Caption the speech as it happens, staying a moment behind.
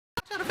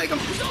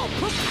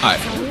Alright,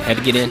 had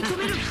to get in.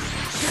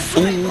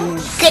 Ooh,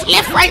 good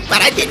left, right,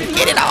 but I didn't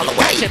get it all the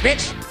way.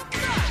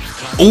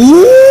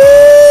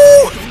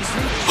 Ooh!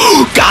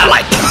 God,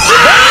 like.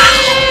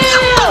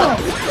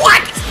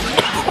 What?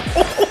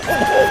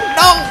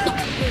 No!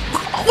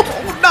 Oh,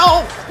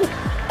 no!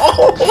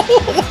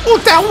 Oh,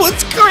 that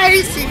was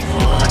crazy!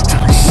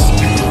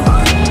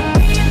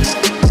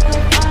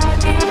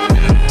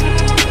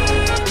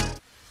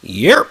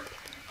 Yep.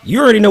 You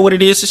already know what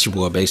it is. It's your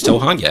boy Base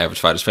Gohan, your average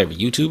fighter's favorite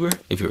YouTuber.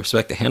 If you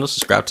respect the handle,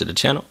 subscribe to the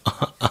channel.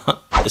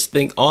 This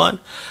thing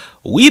on.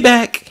 We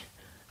back.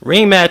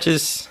 Ring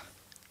matches.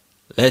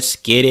 Let's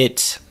get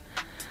it.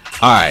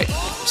 Alright.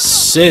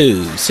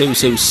 So.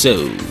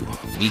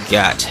 We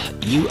got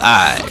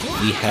UI.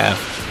 We have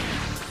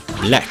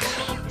Black,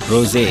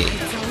 Rose,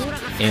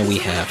 and we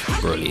have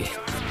Broly.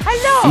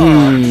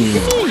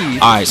 Hello.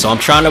 Alright, so I'm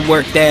trying to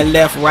work that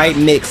left-right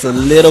mix a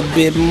little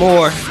bit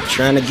more.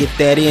 Trying to get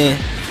that in.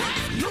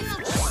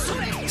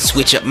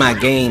 Switch up my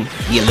game.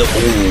 Be a little.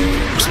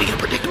 Ooh, speaking of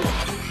predictable.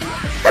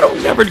 I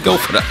don't never go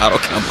for the auto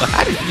combo.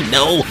 How did you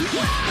know?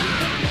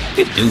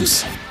 Good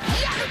deuce.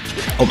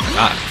 Oh my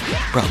god.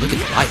 Bro, look at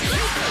the light.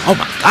 Oh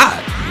my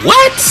god.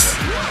 What?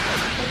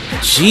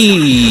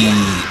 Gee.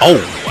 Oh,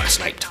 I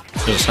sniped.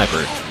 There's a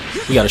sniper.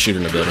 We got a shooter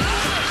in the building.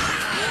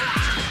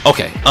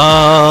 Okay.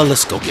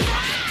 Let's go get him.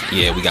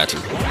 Yeah, we got to.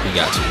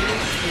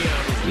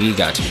 We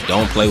got to.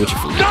 Don't play with your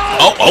food.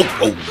 Oh,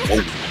 whoa.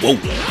 We're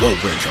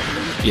in trouble.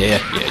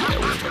 Yeah, we're in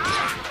trouble.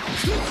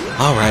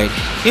 Alright.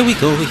 Here we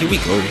go.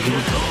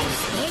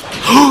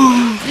 Oh.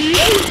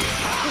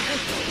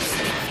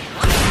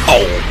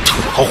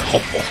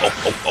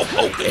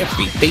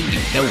 Everything you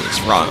know is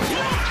wrong.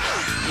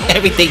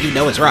 Everything you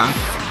know is wrong.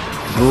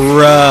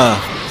 Bruh.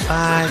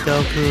 Bye,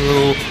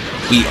 Goku.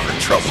 We are in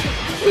trouble.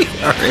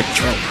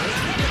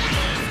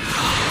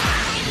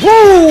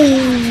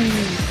 Woo!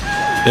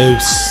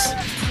 Boost.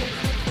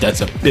 That's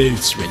a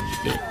boost right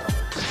there.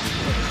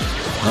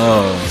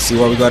 Oh, see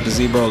what we got to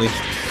see, Broly?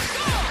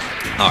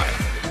 Alright.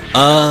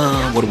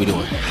 What are we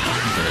doing?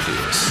 I'm gonna do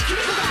this.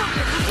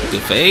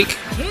 Good fake.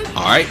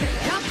 Alright.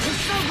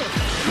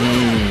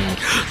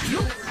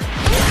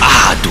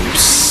 Ah,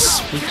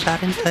 deuce. Reach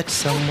out and touch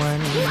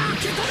someone.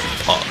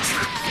 Pause.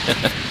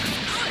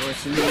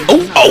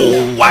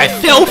 Oh, I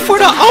fell for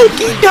the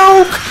okie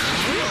doke.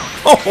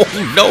 Oh,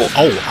 no.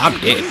 Oh, I'm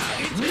dead.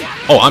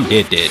 Oh, I'm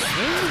dead.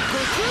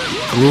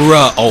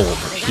 Bruh. Oh,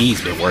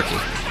 he's been working.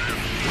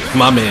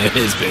 My man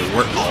has been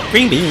working. Oh,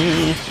 ring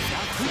ding.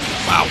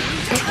 Wow.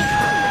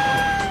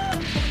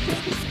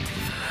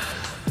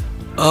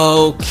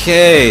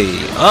 Okay.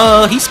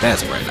 He's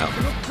spazzing right now.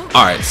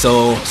 Alright,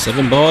 so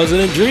 7 balls in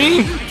a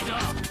dream.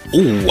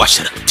 Ooh, I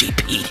should have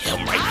TP'd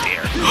him right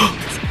there.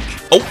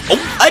 Oh,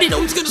 I didn't know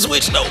he was gonna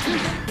switch though.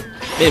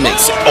 It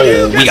makes sense.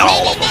 Oh, we got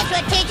all of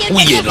them.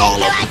 We get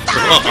all of them.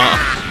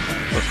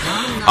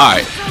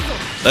 Alright.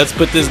 Let's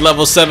put this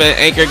level 7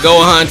 anchor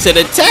Gohan to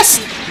the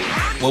test.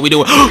 What we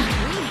doing? Oh.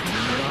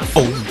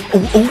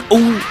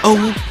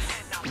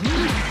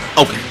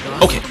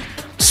 Okay.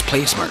 Just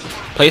play it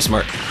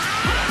smart.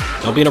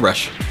 Don't be in a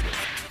rush.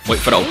 Wait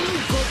for the open.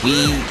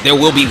 There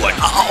will be one.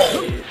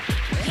 Oh.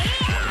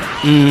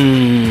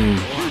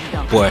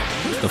 Boy,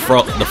 the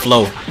flow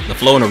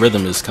and the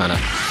rhythm is kind of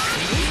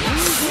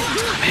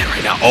man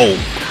right now. Oh,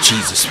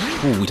 Jesus.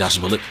 Ooh, we dodged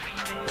a bullet.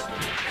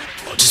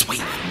 Oh, just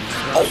wait.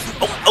 Oh.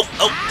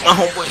 My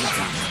homeboy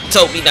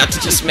told me not to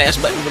just smash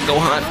buttons with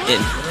Gohan,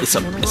 and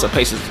it's a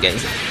patience game.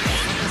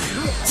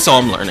 So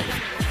I'm learning.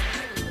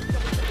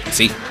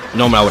 See,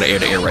 normally I would have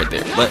aired the air right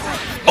there, but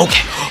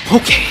okay.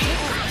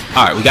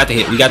 All right, we got the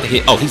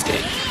hit. Oh, he's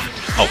dead.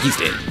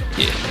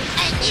 Yeah.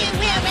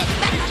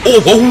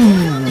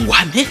 Oh,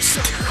 I missed.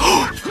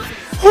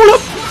 Hold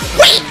up.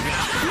 Wait.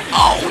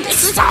 Oh,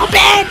 this is all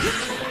bad.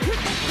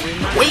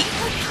 Wait.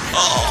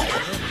 Oh.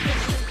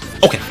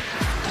 Okay.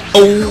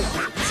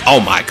 Oh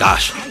my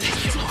gosh.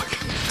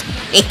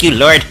 Thank you,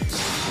 Lord.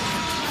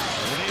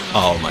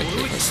 Oh my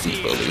goodness,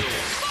 Steve Broly.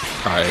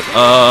 Alright,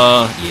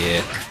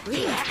 yeah.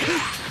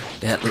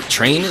 That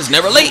train is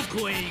never late.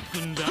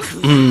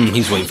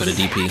 He's waiting for the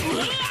DP.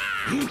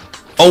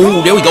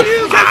 Oh, there we go.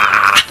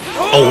 Ah!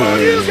 Oh.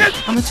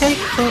 I'ma take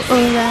for a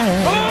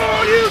ride.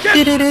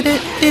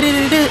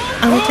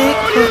 I'ma take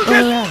for a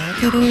ride.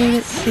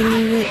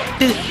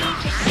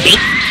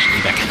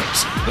 Back in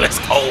those. Let's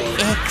go.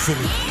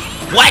 Excellent.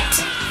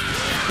 What?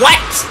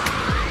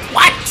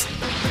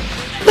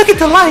 Look at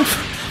the life.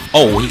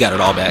 Oh, he got it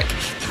all back.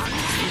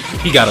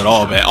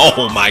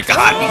 Oh my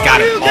god, he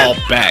got it all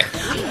back.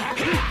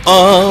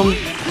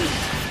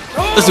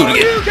 Let's do it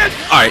again.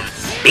 Alright.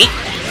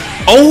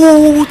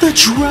 Oh, the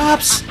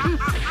drops.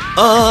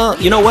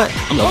 You know what?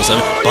 I'm level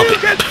 7. Bump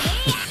it.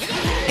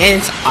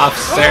 Hands off,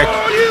 sir.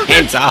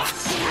 Hands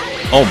off.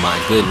 Oh my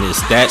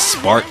goodness, that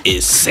spark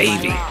is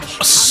saving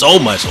so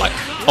much life.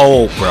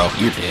 Oh, bro,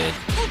 you're dead.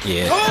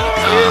 Yeah.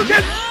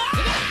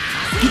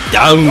 Get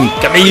down.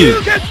 Come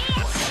here.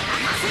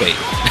 Wait.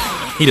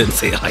 He doesn't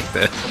say it like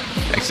that.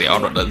 Actually,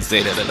 Arnold doesn't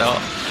say that at all.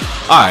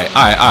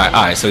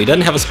 Alright. So he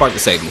doesn't have a spark to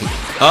save me.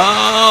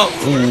 Oh.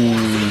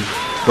 Ooh.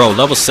 Bro,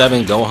 level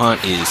 7 Gohan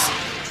is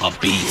a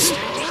beast.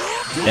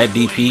 That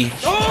DP.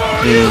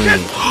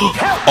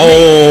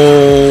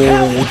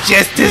 Oh,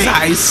 just as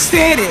I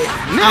said it.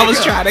 I was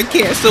trying to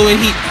cancel and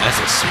he. That's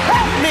a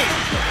smart move.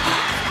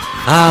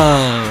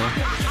 Oh.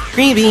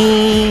 Green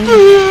bean.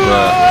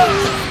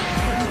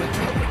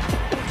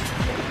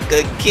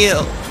 Good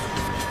kill.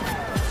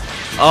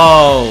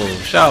 Oh,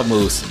 shout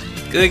Moose.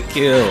 Good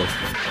kill.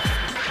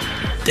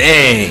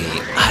 Dang.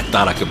 I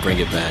thought I could bring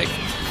it back.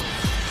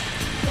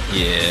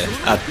 Yeah.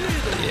 I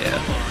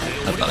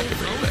thought I could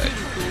bring it back.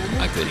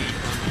 I couldn't.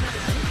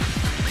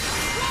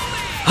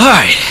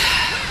 Alright.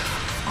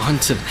 On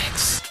to the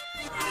next.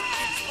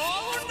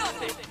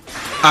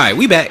 Alright,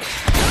 we back.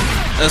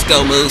 Let's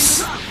go,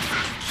 Moose.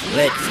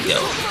 Let's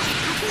go.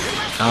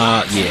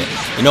 Yeah.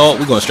 You know what?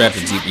 We're gonna strap the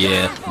Jeep.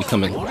 Yeah, we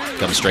coming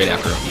straight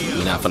after him.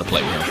 We're not gonna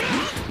play with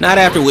him. Not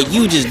after what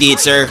you just did,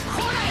 sir.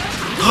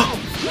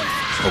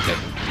 Okay.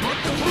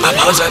 I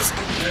apologize.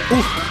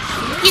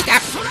 Yeah.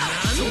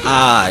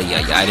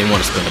 I didn't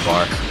want to spin the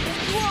bar.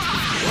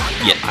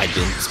 Yeah, I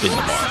didn't spin the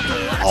bar.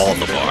 All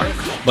the bar.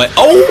 But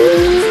oh.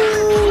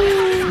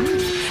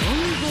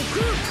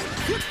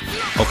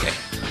 Okay.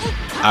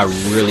 I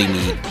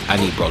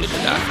need Broly to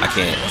die. I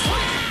can't.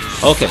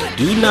 Okay,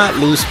 do not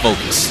lose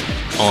focus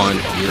on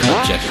your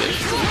objective.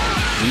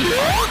 We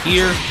are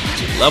here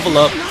to level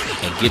up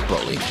and get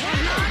Broly.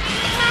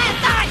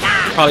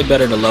 Probably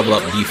better to level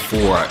up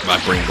before I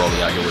bring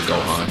Broly out here with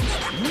Gohan.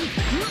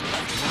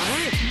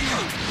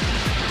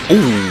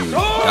 Ooh,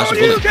 that's a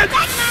bullet.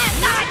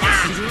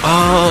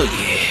 Oh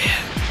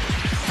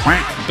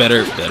yeah.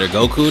 Better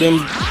Goku than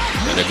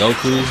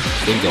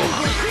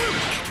Gohan.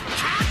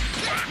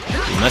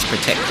 We must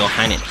protect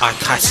Gohan at all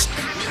costs.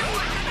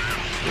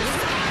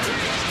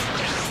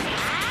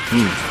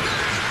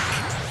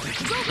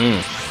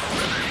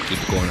 Keep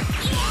it going.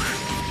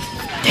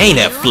 Dang,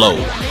 that flow.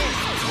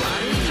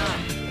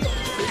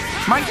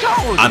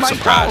 I'm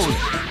surprised.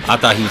 I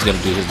thought he was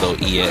gonna do his little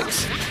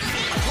EX.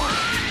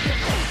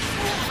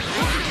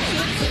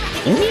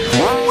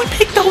 Ooh, we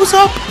picked those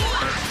up.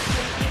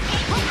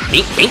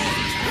 Bink.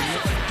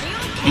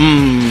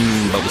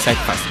 But we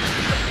sacrificed them.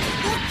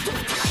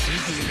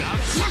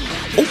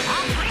 Oh,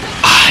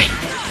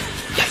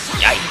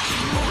 yay.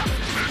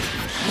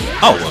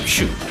 Oh, well,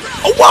 shoot.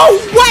 Oh, whoa,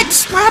 what?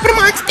 What happened to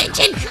my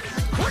extension?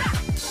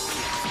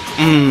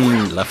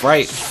 Left,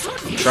 right.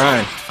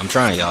 I'm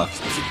trying, y'all.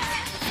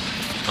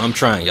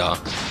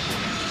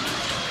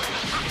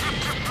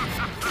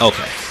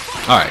 Okay.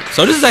 Alright,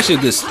 so this is actually a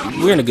good.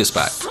 We're in a good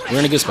spot.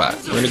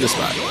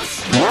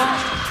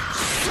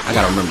 I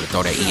gotta remember to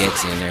throw that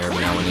EX in there every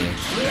now and then.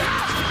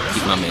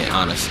 Keep my man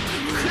honest.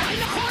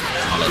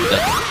 All that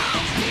ducking.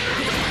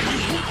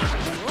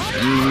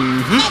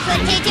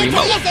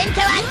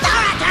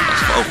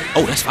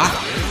 Oh, that's 5.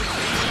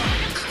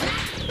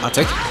 I'll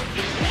take it.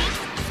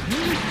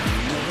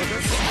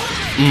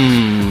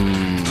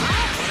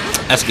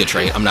 That's a good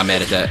trade. I'm not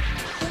mad at that.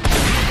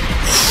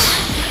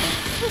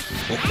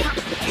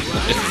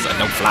 This is a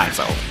no-fly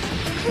zone.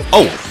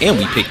 Oh, and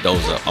we picked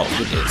those up. Oh,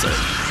 we did, sir.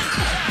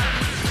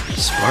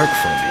 Spark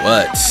for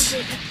what?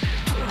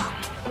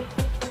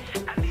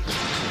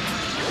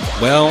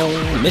 Well,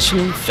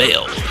 mission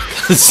failed.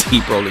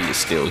 See, Broly is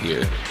still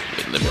here.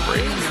 Wait, let me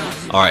break.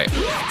 Alright,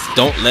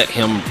 don't let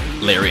him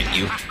lariat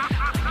you.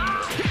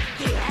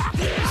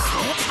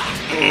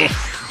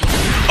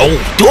 Oh,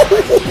 dude!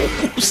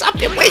 I've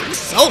been waiting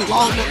so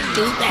long to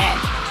do that.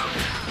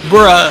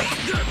 Bruh.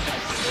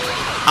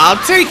 I'll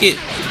take it.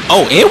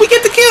 Oh, and we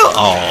get the kill.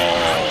 Oh.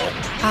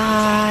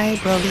 Hi,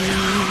 Broly.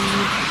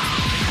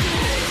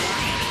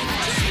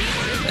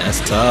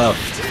 That's tough.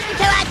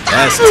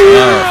 That's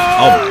tough.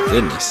 Oh my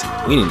goodness.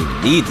 We didn't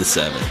even need the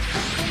 7.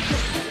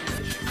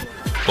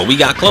 But we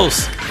got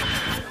close.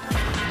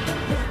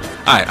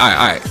 Alright.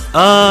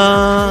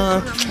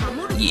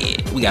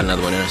 Yeah, we got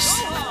another one in us.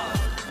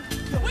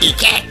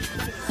 EK.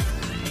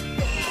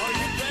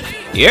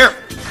 Yep.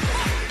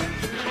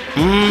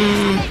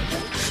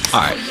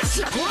 Alright.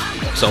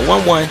 So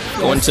 1-1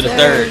 going to the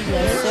 3rd.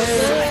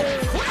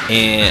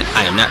 And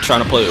I am not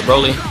trying to play with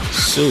Broly.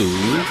 So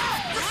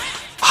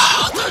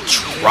the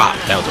drop.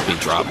 That was a big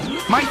drop.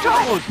 My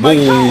toes! Boom!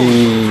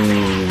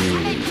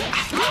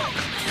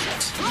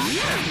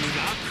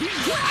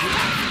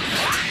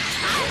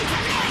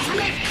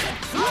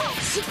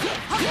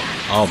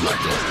 Oh my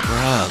god.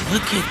 Bruh,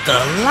 look at the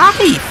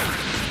life!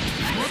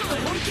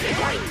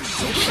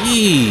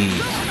 Gee.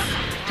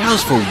 That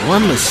was for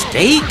one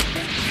mistake?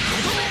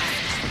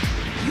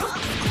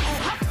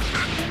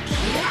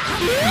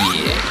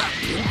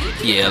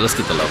 Yeah, let's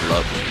get the level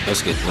up.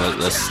 Let's get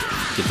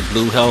the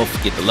blue health,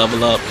 get the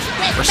level up.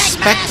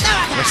 Respect.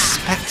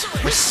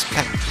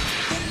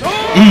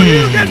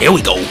 There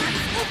we go.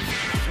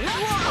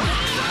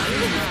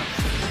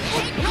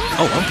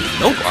 Oh, I'm getting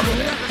no bar for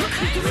that.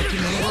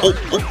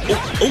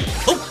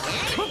 Oh.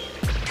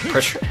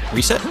 Pressure.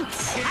 Reset.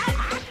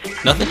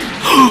 Nothing.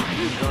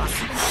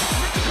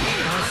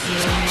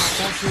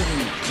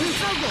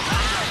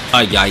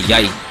 Ay.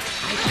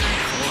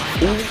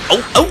 Oh.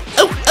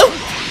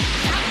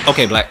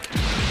 Okay, Black.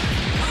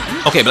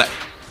 Okay, Black.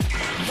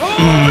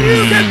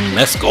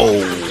 Let's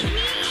go.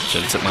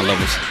 Should have took my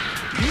levels.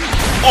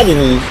 Oh,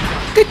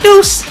 good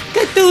deuce.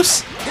 Good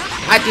deuce.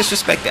 I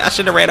disrespected. I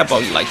should have ran up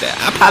on you like that.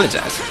 I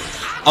apologize.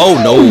 Oh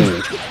no.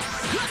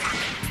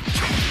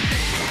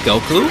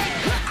 Goku.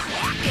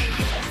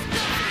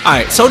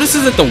 Alright, so this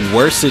isn't the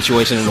worst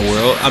situation in the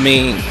world. I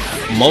mean,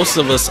 most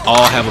of us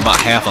all have about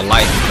half a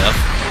life left.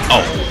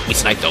 Oh, we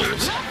sniped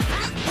those.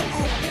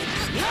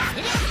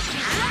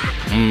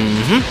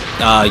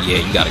 Yeah,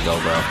 you gotta go,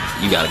 bro.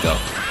 You gotta go.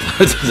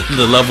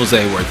 The levels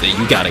ain't worth it.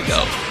 You gotta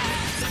go.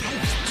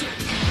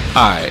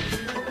 Alright.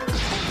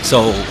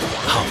 So,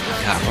 oh my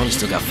god, I only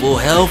still got full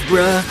health,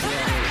 bruh.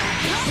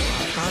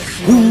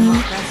 Ooh.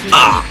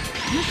 Ah.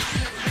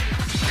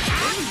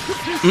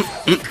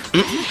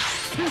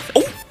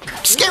 Oh,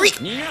 scary.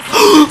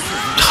 Oh,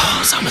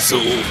 Zamasu.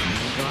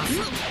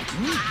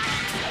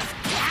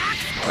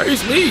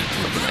 Where's me?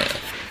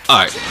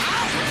 Alright.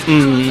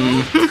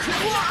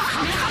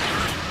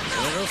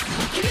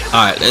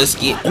 Alright, let's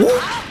get. Ooh,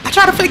 I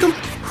try to fake him.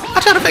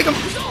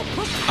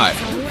 Alright,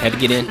 had to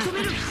get in.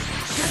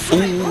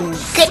 Ooh,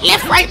 good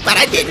left, right, but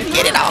I didn't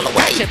get it all the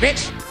way.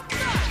 Bitch.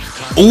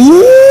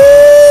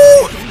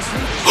 Ooh,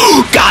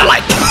 God,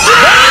 like.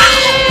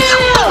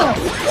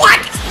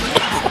 What?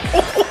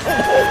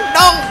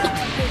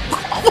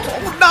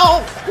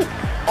 No.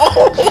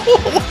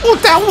 Oh,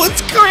 that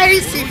was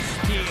crazy.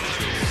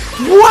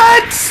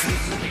 What?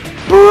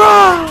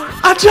 Bruh,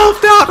 I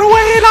jumped out the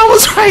way and I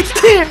was right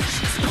there.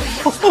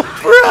 Oh,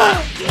 bruh.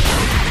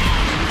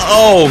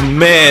 Oh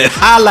man,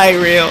 highlight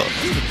reel.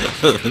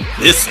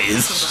 This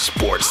is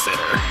Sports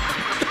Center.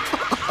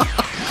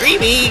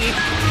 Creamy.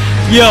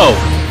 Yo,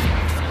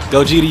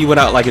 Gogeta, you went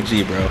out like a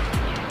G, bro.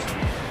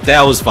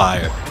 That was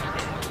fire.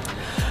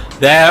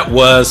 That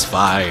was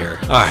fire.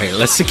 All right,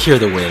 let's secure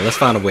the win. Let's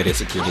find a way to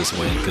secure this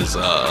win, because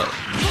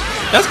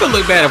that's gonna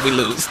look bad if we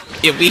lose.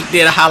 If we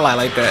did a highlight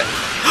like that.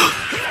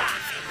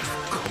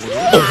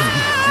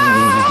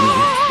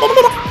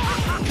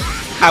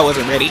 I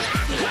wasn't ready.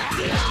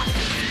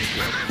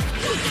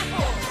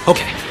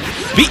 Okay.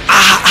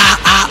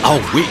 Oh,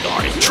 we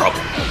are in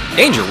trouble.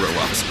 Danger, real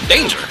officer.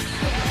 Danger.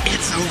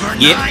 It's over.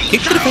 Yeah,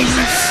 kick to the face.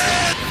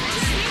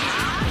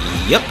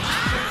 Yep.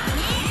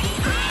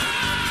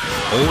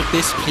 Hold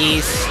this,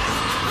 please.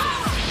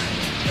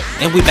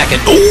 And we back in.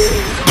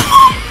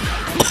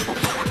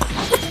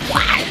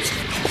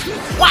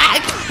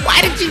 What?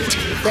 Why did you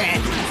do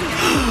that?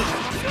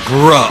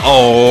 Bruh.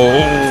 Oh,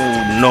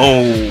 no.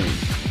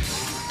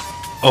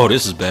 Oh,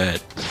 this is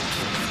bad.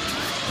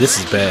 This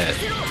is bad.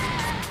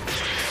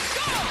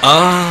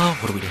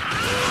 What are we doing?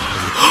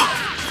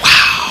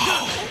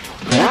 Wow.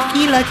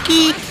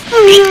 Lucky.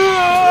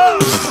 I'm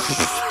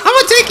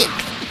gonna take it.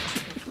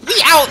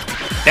 We out.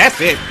 That's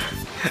it.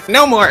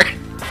 No more.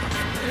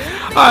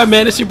 Alright,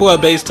 man. It's your boy,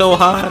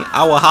 Gohan.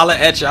 I will holla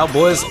at y'all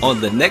boys on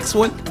the next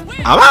one.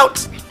 I'm out.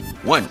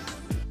 1.